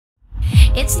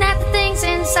It's not the things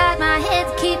inside my head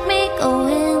that keep me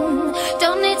going.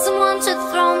 Don't need someone to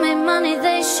throw me money,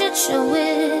 they should show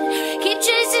it. Keep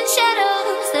chasing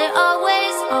shadows, they're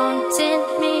always haunting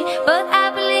me, but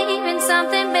I believe in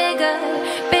something bigger,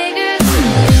 bigger than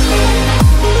me.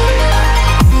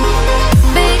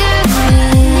 Bigger than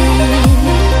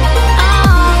me.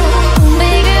 Oh,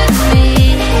 bigger than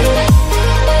me.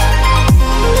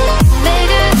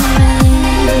 Bigger than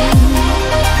me.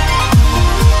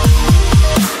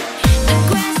 The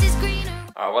grass is greener.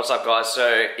 Alright, what's up guys? So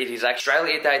it is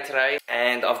Australia Day today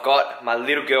and I've got my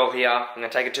little girl here. I'm going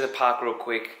to take her to the park real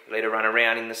quick, let her run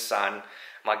around in the sun.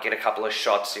 Might get a couple of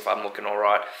shots if I'm looking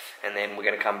alright, and then we're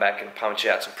going to come back and punch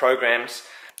out some programs.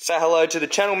 Say hello to the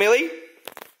channel, Millie.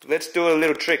 Let's do a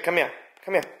little trick. Come here,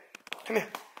 come here, come here.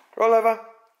 Roll over.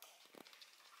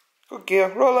 Good girl.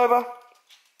 Roll over.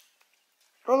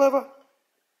 Roll over.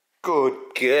 Good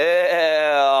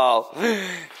girl.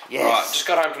 Yes. Right, just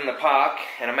got home from the park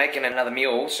and I'm making another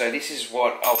meal. So this is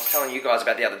what I was telling you guys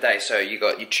about the other day. So you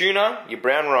got your tuna, your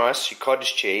brown rice, your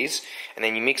cottage cheese, and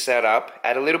then you mix that up,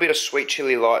 add a little bit of sweet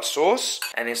chili light sauce,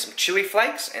 and then some chili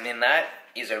flakes, and then that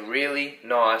is a really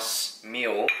nice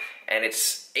meal. And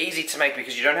it's easy to make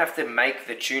because you don't have to make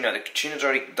the tuna. The tuna's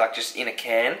already like just in a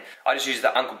can. I just use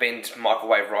the Uncle Ben's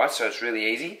microwave rice, so it's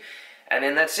really easy. And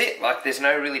then that's it, like there's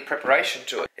no really preparation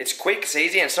to it. It's quick, it's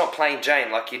easy, and it's not plain Jane.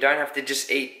 Like you don't have to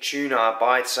just eat tuna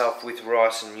by itself with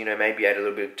rice and, you know, maybe add a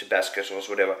little bit of Tabasco sauce,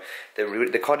 whatever.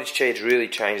 The cottage cheese really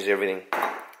changes everything.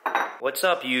 What's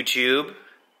up, YouTube?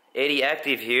 Eddy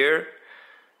Active here.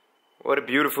 What a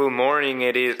beautiful morning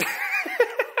it is.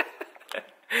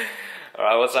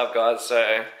 Alright, what's up guys? So,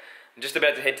 I'm just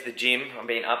about to head to the gym. I've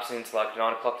been up since like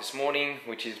 9 o'clock this morning,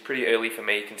 which is pretty early for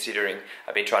me considering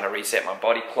I've been trying to reset my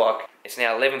body clock. It's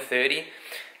now 11:30.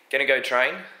 Gonna go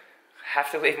train. Have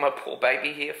to leave my poor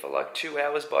baby here for like 2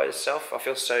 hours by herself. I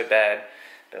feel so bad.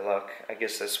 But like, I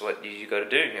guess that's what you gotta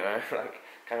do, you know? Like,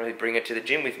 can't really bring her to the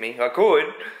gym with me. I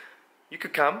could. You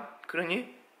could come, couldn't you?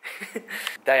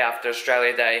 Day after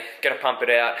Australia Day, gonna pump it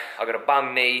out. I got a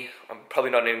bum knee. I'm probably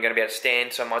not even gonna be able to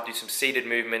stand, so I might do some seated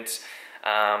movements.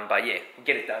 But yeah, we'll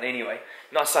get it done anyway.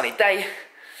 Nice sunny day.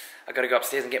 I gotta go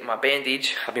upstairs and get my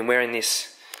bandage. I've been wearing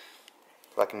this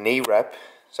like knee wrap.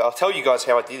 So I'll tell you guys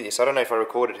how I did this. I don't know if I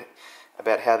recorded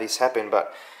about how this happened,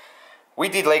 but we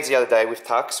did legs the other day with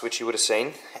tucks, which you would have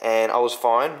seen, and I was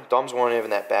fine. DOMs weren't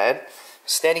even that bad.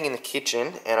 Standing in the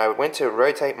kitchen, and I went to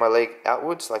rotate my leg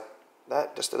outwards like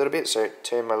that, just a little bit, so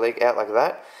turn my leg out like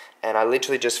that, and I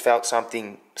literally just felt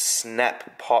something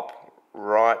snap, pop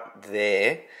right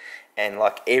there, and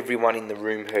like everyone in the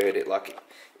room heard it. Like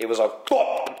it was like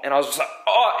pop, and I was just like,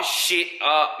 oh shit,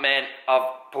 oh man,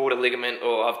 I've pulled a ligament,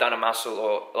 or I've done a muscle,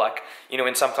 or like, you know,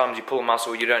 when sometimes you pull a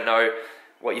muscle, you don't know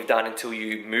what you've done until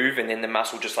you move, and then the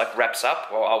muscle just like wraps up.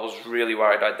 Well, I was really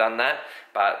worried I'd done that,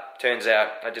 but turns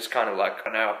out I just kind of like,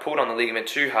 I know I pulled on the ligament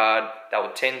too hard. They were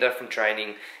tender from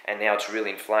training, and now it's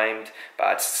really inflamed,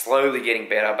 but it's slowly getting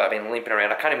better. But I've been limping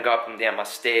around. I can't even go up and down my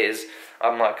stairs.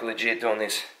 I'm like legit doing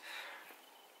this.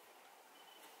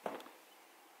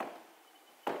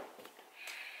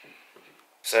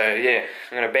 So yeah,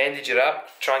 I'm going to bandage it up,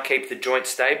 try and keep the joint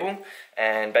stable,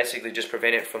 and basically just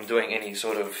prevent it from doing any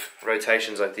sort of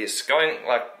rotations like this.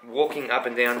 Walking up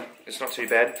and down, it's not too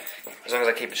bad, as long as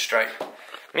I keep it straight.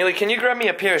 Millie, can you grab me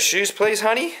a pair of shoes please,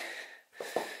 honey?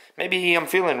 Maybe I'm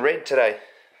feeling red today.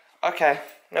 Okay,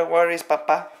 no worries,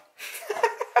 papa.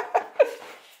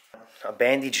 I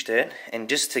bandaged it, and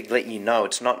just to let you know,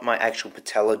 it's not my actual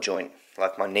patella joint,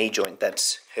 like my knee joint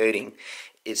that's hurting.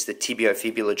 It's the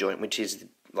tibiofibular joint, which is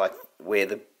like where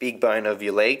the big bone of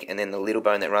your leg and then the little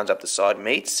bone that runs up the side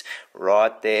meets,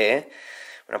 right there.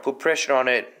 When I put pressure on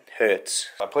it, it hurts.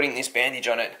 By putting this bandage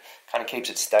on it, kind of keeps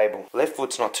it stable. Left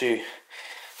foot's not too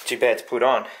bad to put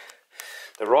on.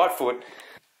 The right foot,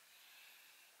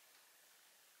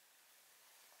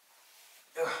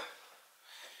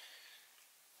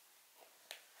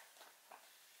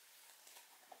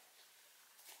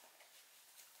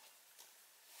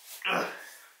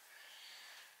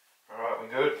 alright, we're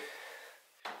good.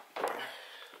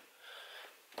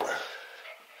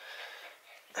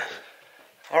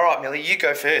 Alright, Millie, you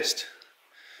go first.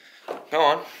 Go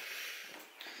on.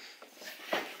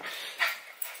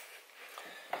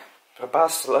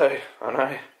 Papa's slow, I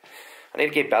know. I need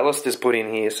to get balusters put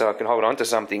in here so I can hold on to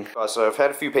something. So I've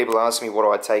had a few people ask me what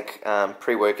do I take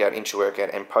pre-workout,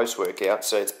 intra-workout and post-workout.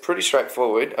 So it's pretty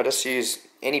straightforward. I just use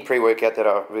any pre-workout that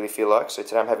I really feel like. So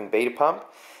today I'm having beta pump.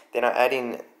 Then I add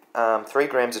in 3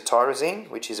 grams of tyrosine,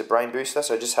 which is a brain booster,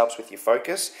 so it just helps with your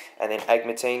focus, and then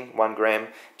agmatine, 1 gram,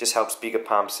 just helps bigger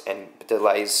pumps and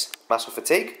delays muscle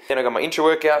fatigue. Then I got my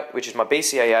intra-workout, which is my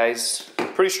BCAAs,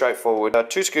 pretty straightforward.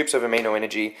 2 scoops of amino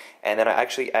energy, and then I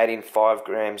actually add in 5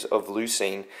 grams of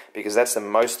leucine, because that's the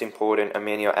most important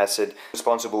amino acid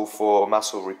responsible for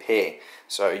muscle repair.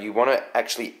 So you want to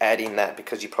actually add in that,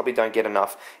 because you probably don't get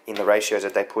enough in the ratios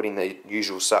that they put in the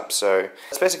usual subs. So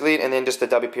that's basically it, and then just the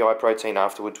WPI protein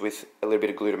afterwards with a little bit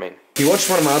of glutamine. If you watched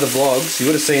one of my other vlogs, you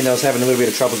would have seen that I was having a little bit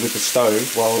of troubles with the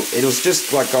stove. Well, it was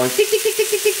just like going tick, tick, tick, tick,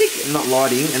 tick, tick, tick, not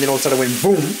lighting, and then all of a sudden it went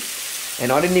boom,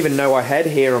 and I didn't even know I had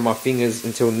hair on my fingers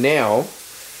until now,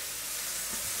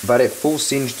 but it full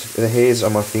singed the hairs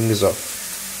on my fingers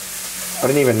off. I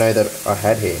didn't even know that I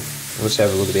had hair. Let's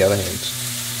have a look at the other hands.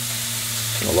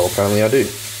 Although apparently I do.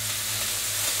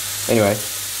 Anyway,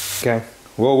 okay.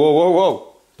 Whoa, whoa, whoa,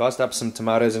 whoa. Diced up some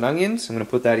tomatoes and onions. I'm going to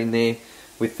put that in there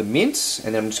with the mince,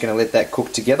 and then I'm just going to let that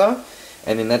cook together.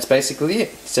 And then that's basically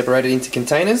it. Separate it into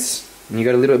containers, and you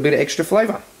got a little bit of extra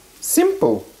flavour.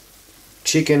 Simple.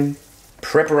 Chicken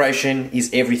preparation is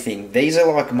everything. These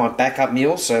are like my backup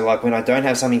meals, so like when I don't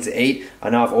have something to eat, I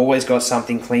know I've always got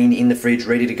something clean in the fridge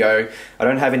ready to go. I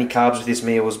don't have any carbs with this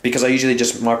meals because I usually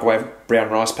just microwave brown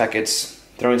rice packets,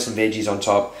 throw in some veggies on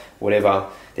top, whatever.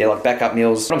 They're like backup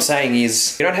meals. What I'm saying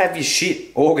is, if you don't have your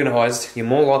shit organised, you're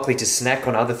more likely to snack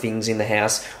on other things in the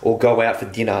house or go out for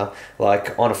dinner,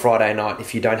 like on a Friday night,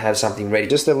 if you don't have something ready.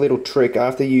 Just a little trick,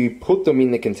 after you put them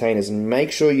in the containers,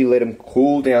 make sure you let them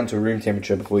cool down to room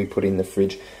temperature before you put it in the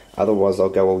fridge. Otherwise, they'll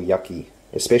go all yucky.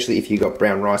 Especially if you've got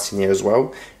brown rice in there as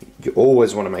well. You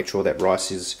always want to make sure that rice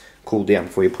is cooled down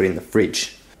before you put it in the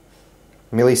fridge.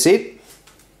 Millie, sit.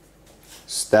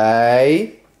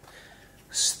 Stay.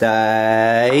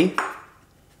 Stay.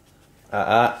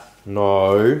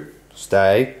 No.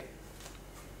 Stay.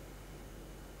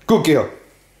 Good girl.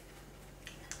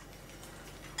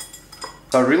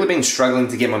 So I've really been struggling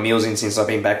to get my meals in since I've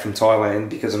been back from Thailand,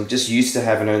 because I'm just used to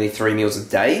having only 3 meals a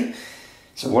day.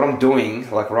 So what I'm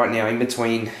doing, like right now, in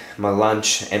between my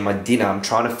lunch and my dinner, I'm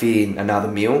trying to fit in another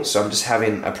meal. So I'm just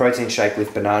having a protein shake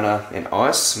with banana and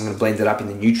ice. I'm going to blend it up in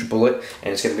the NutriBullet,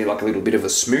 and it's going to be like a little bit of a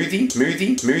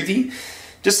smoothie.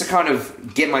 Just to kind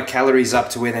of get my calories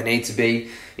up to where they need to be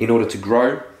in order to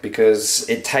grow, because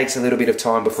it takes a little bit of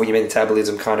time before your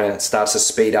metabolism kind of starts to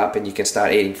speed up and you can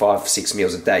start eating 5-6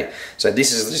 meals a day. So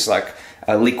this is just like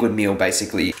a liquid meal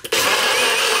basically.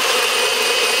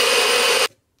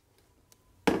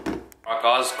 Alright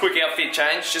guys, quick outfit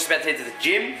change, just about to head to the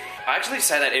gym. I actually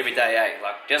say that every day, eh?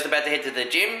 Like, just about to head to the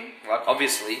gym, like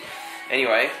obviously.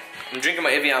 Anyway, I'm drinking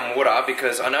my Evian water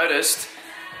because I noticed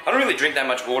I don't really drink that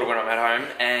much water when I'm at home,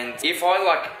 and if I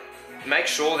like make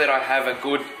sure that I have a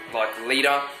good like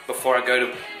liter before I go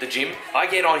to the gym, I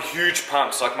get on huge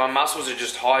pumps. Like my muscles are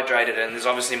just hydrated, and there's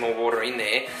obviously more water in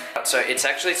there. So it's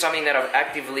actually something that I've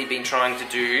actively been trying to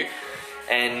do,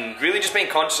 and really just being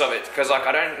conscious of it, because like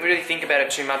I don't really think about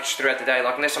it too much throughout the day.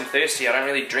 Like unless I'm thirsty, I don't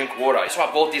really drink water. So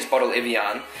I bought this bottle of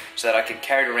Evian so that I could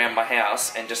carry it around my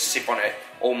house and just sip on it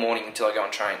all morning until I go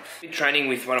and train. I've been training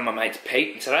with one of my mates,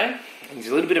 Pete, today. He's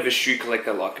a little bit of a shoe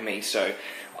collector like me, so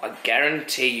I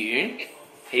guarantee you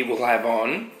he will have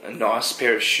on a nice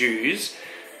pair of shoes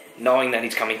knowing that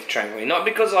he's coming to train with me. Not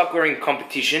because like we're in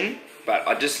competition, but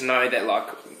I just know that like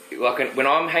when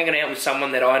I'm hanging out with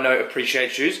someone that I know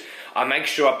appreciates shoes, I make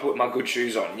sure I put my good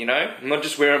shoes on, you know? I'm not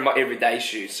just wearing my everyday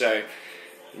shoes. So,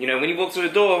 you know, when he walks through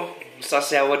the door,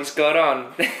 suss out what he's got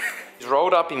on. He's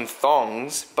rolled up in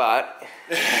thongs, but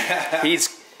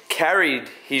he's carried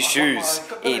his shoes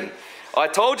in. I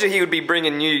told you he would be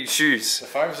bringing new shoes. The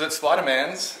foam's at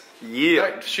Spider-Man's.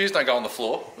 Yeah. Shoes don't go on the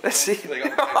floor. That's it.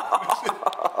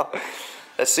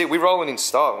 That's it. We're rolling in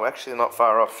style. We're actually not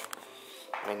far off.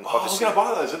 I mean, I was going to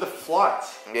buy those at the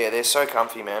flights. Yeah, they're so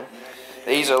comfy, man.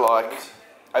 These are like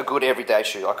a good everyday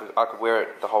shoe. I could wear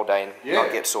it the whole day and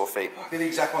not get sore feet. They're the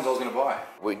exact ones I was going to buy.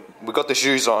 We got the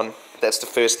shoes on. That's the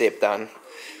first step done.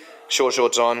 Shorts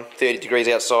on, 30 degrees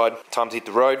outside. Time to hit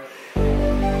the road.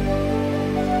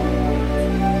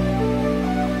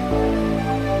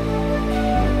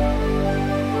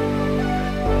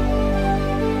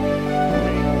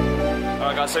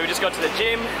 Alright guys, so we just got to the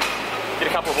gym. Did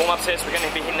a couple of warm-up sets. We're going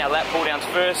to be hitting our lat pull-downs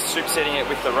first, supersetting it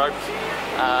with the rope.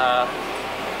 I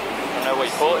don't know what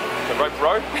you call it, the rope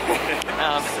row.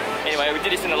 Anyway, we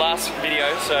did this in the last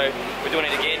video, so we're doing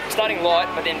it again. Starting light,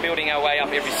 but then building our way up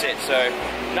every set. So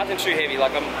nothing too heavy.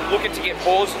 Like I'm looking to get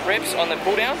pause reps on the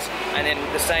pull-downs, and then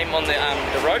the same on the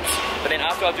ropes. But then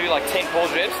after I do like 10 pause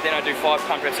reps, then I do 5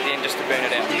 pump reps at the end just to burn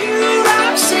it out.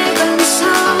 I'm saving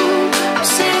sound, I'm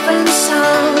saving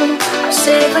sound, I'm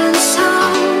saving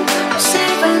sound.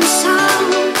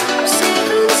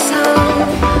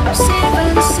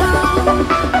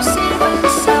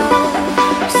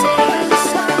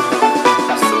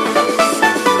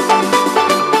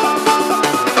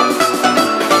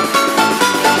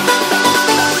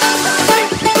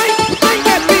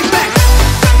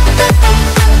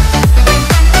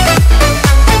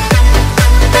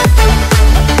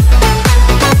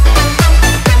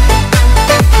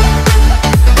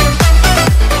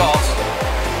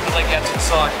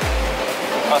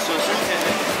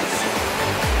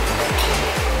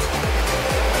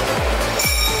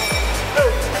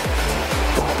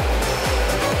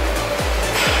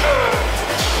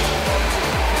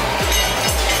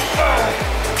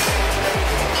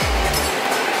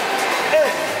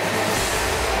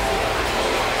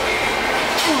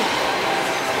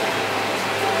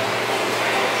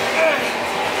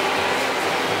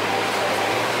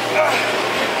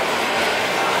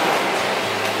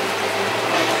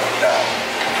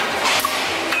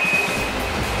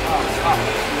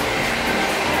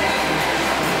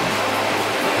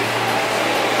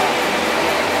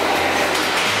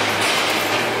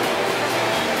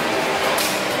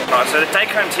 exercise. So the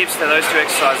take-home tips for those two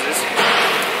exercises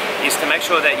is to make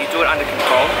sure that you do it under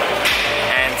control.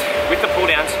 And with the pull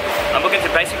downs, I'm looking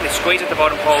to basically squeeze at the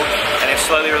bottom pole and then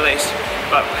slowly release.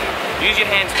 But use your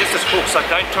hands just as hooks, like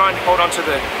don't try and hold on to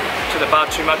the bar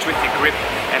too much with your grip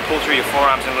and pull through your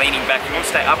forearms and leaning back. You want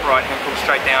to stay upright and pull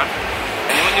straight down.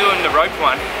 And then when you're doing the rope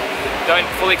one, don't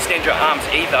fully extend your arms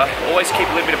either. Always keep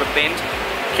a little bit of a bend.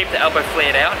 Keep the elbow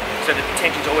flared out so that the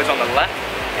tension's always on the lat.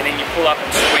 And then you pull up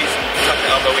and squeeze and tuck the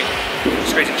elbow in,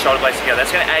 squeezing the shoulder blades together.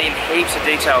 That's going to add in heaps of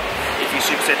detail if you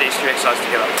superset these two exercises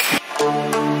together.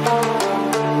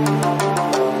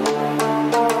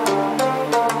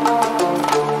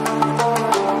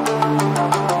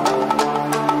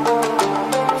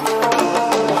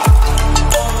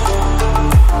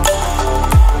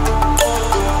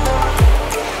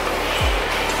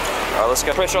 Alright, let's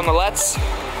go. Pressure on the lats.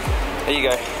 There you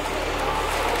go.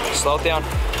 Slow it down.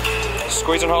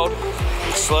 Squeeze and hold.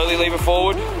 Slowly lever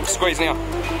forward. Squeeze now.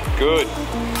 Good.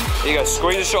 There you go.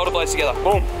 Squeeze the shoulder blades together.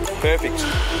 Boom. Perfect.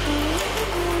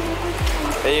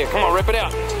 There you go. Come on, rip it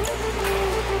out.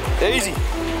 Easy.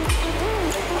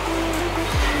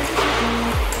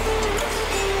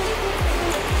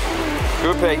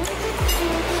 Good, Pete.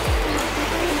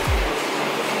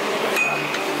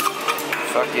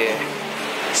 Fuck yeah.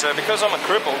 So because I'm a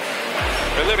cripple,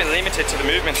 we're a little bit limited to the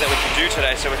movements that we can do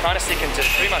today, so we're kind of sticking to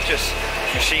pretty much just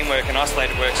machine work and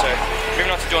isolated work. So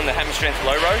moving on to doing the hammer strength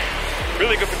low row.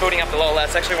 Really good for building up the lower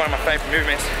lats. Actually one of my favourite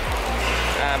movements.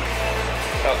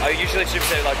 I usually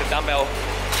superset like the dumbbell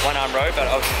one arm row,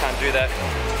 but I obviously can't do that.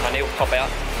 My knee will pop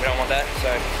out. We don't want that. So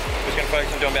we're just going to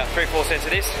focus on doing about 3-4 sets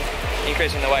of this,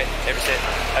 increasing the weight every set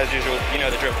as usual. You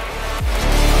know the drill.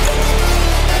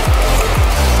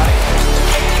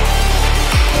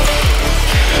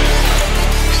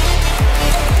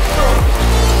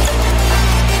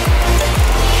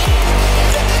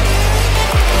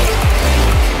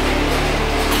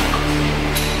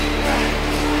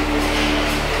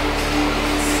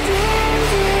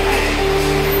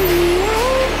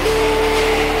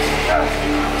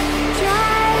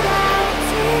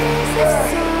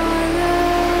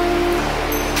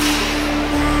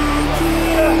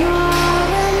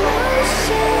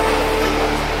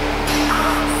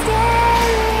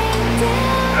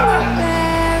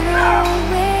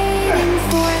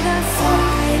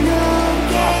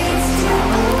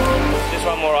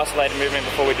 Isolated movement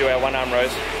before we do our one arm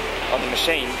rows on the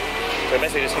machine. So we're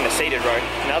basically just in the seated row.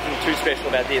 Nothing too special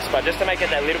about this, but just to make it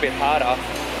that little bit harder,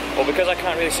 or because I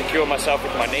can't really secure myself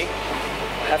with my knee,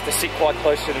 I have to sit quite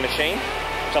close to the machine,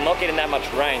 so I'm not getting that much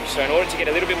range. So in order to get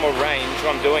a little bit more range,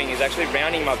 what I'm doing is actually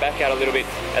rounding my back out a little bit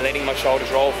and letting my shoulders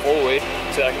roll forward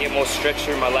so that I can get more stretch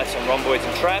through my lats and rhomboids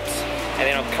and traps. And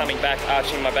then I'm coming back,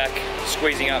 arching my back,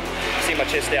 squeezing up, see my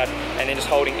chest out, and then just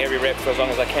holding every rep for as long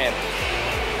as I can.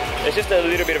 It's just a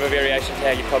little bit of a variation to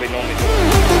how you probably normally do it.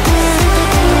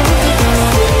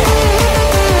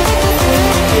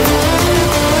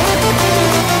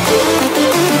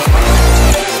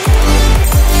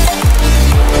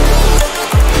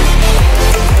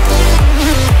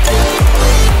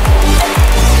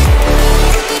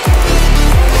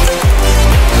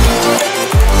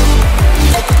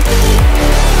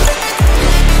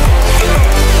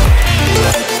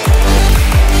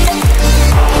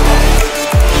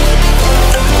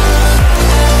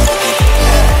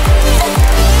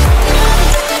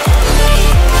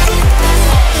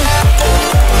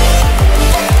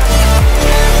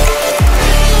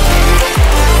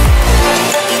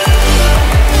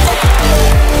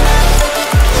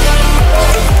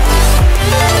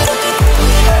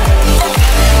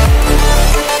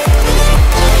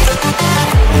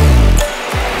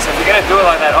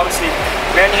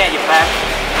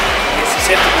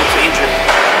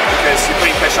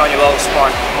 pressure on your lower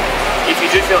spine. If you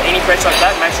do feel any pressure like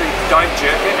that, make sure you don't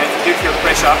jerk it, and if you do feel the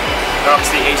pressure, then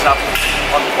obviously ease up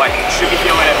on the weight. You should be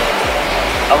feeling it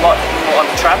a lot more on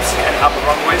the traps and upper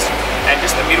rhomboids, and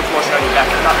just the middle portion on your back.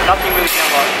 Nothing really down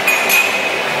low.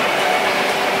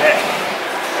 There.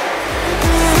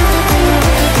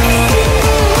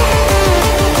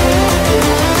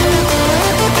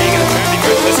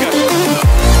 Let's go.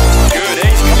 Good,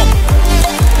 easy, come on.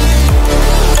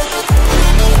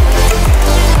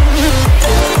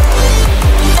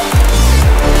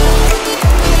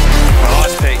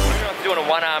 Nice, Pete. We're doing a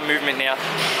one-arm movement now,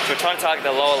 so we're trying to target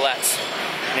the lower lats.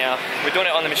 Now, we're doing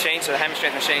it on the machine, so the hammer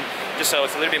strength machine, just so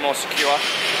it's a little bit more secure.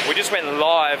 We just went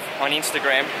live on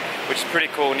Instagram, which is pretty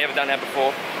cool, never done that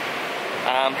before.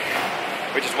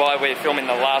 Which is why we're filming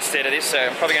the last set of this, so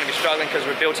I'm probably going to be struggling because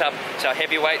we're built up to our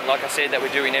heavy weight, like I said, that we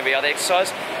do in every other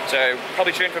exercise. So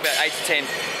probably shooting for about 8 to 10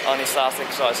 on this last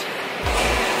exercise.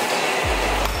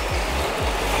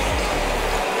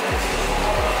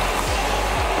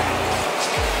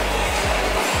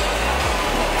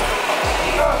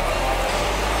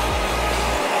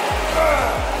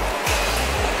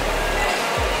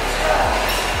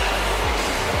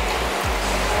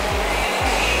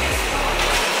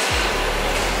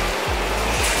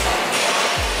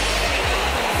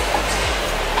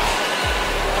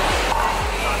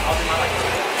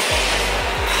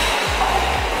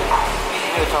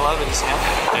 Fell over just now.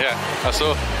 Yeah, I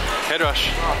saw. Head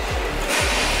rush.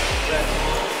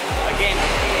 Again,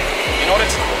 in order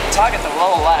to target the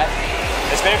lower lat,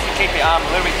 it's better if you keep your arm a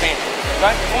little bit bent.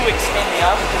 Don't fully extend the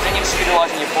arm because then you're just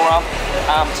utilising your forearm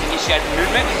to initiate the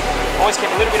movement. Always keep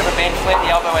a little bit of a bend, flare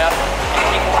the elbow out, and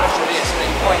keep the pressure there so that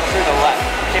you're pulling through the lat.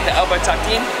 Keep the elbow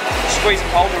tucked in, squeeze and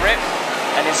hold the rep,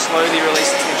 and then slowly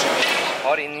release the tension.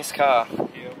 Hot in this car.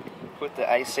 Put the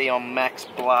AC on max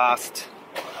blast.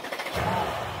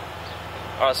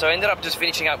 Alright, so I ended up just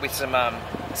finishing up with some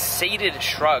seated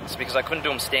shrugs because I couldn't do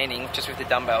them standing, just with the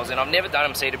dumbbells, and I've never done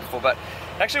them seated before, but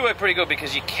it actually worked pretty good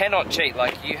because you cannot cheat.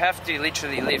 Like, you have to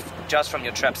literally lift just from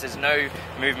your traps. There's no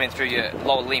movement through your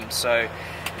lower limbs, so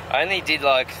I only did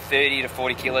like 30 to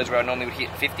 40 kilos where I normally would hit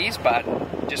 50s, but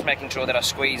just making sure that I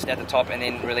squeezed at the top and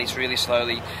then release really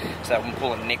slowly so that I wouldn't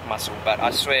pull a neck muscle. But I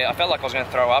swear, I felt like I was going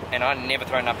to throw up, and I'd never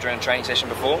thrown up during a training session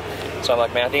before, so I'm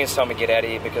like, man, I think it's time to get out of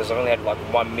here because I've only had like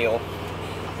 1 meal.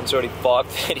 It's already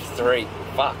 5:33.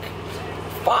 Fuck.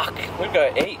 We'll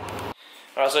go eat.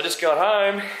 Alright, so I just got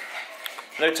home.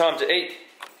 No time to eat.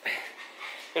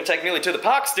 Gonna take Millie to the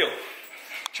park still.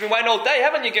 She's been waiting all day,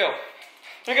 haven't you, girl?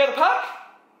 You wanna go to the park?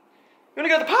 You wanna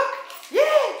go to the park?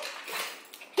 Yeah!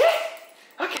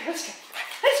 Okay, let's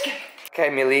go. Okay,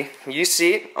 Millie, you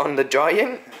sit on the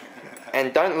giant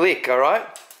and don't lick, alright?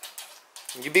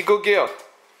 You be a good girl.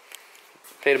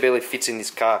 Peter barely fits in this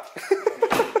car.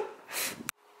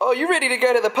 Oh, you ready to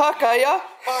go to the park, are ya?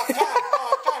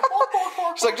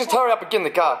 She's like, just hurry up and get in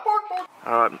the car.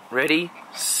 Alright, ready,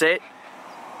 set,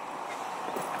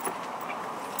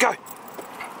 go!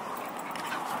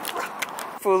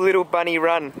 For a little bunny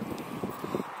run.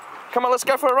 Come on, let's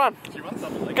go for a run.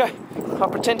 Go. I'll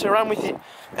pretend to run with you.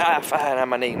 No,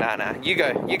 my knee, nah. You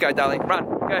go, darling, run,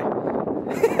 go.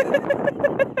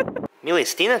 Millie,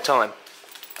 it's dinner time.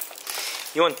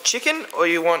 You want chicken or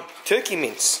you want turkey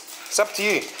mince? It's up to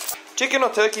you. Chicken or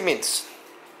turkey mince?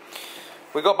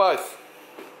 We got both.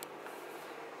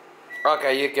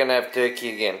 Okay, you can have turkey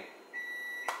again.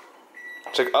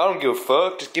 It's like, I don't give a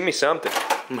fuck, just give me something.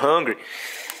 I'm hungry.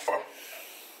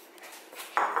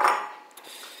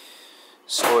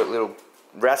 Spoiled little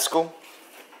rascal.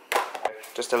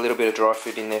 Just a little bit of dry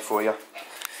food in there for you.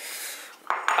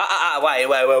 Wait,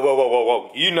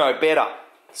 whoa. You know better.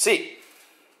 Sit.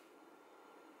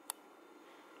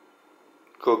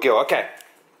 Good girl, okay.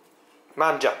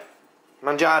 Mangiare.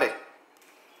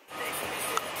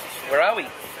 Where are we?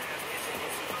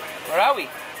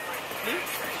 Did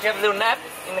you have a little nap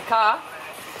in the car?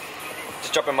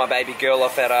 Just dropping my baby girl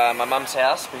off at my mum's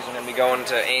house because I'm going to be going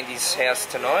to Andy's house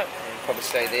tonight and probably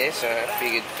stay there, so I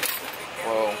figured,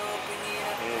 well,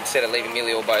 instead of leaving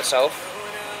Millie all by herself,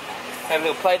 have a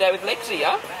little play date with Lexi,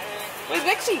 huh? Where's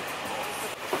Lexi?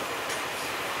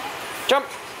 Jump!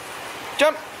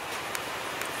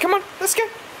 Come on, let's go.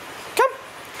 Come.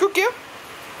 Good girl.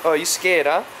 Oh, you scared,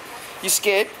 huh? You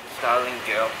scared? Darling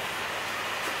girl.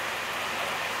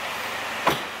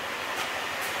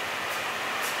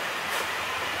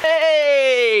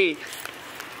 Hey!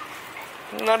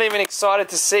 I'm not even excited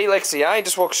to see Lexi, eh?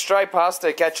 Just walk straight past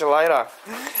her, catch you later.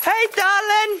 Hey,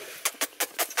 darling!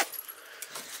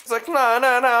 It's like, no,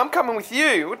 I'm coming with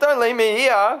you. Don't leave me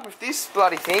here with this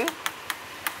bloody thing.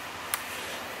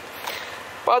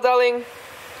 Bye, darling.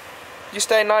 You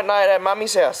stay night at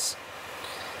Mummy's house.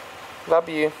 Love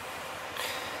you.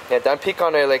 Yeah, don't pick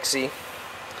on her, Lexi.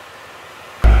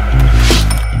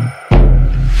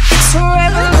 It's a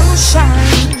revolution.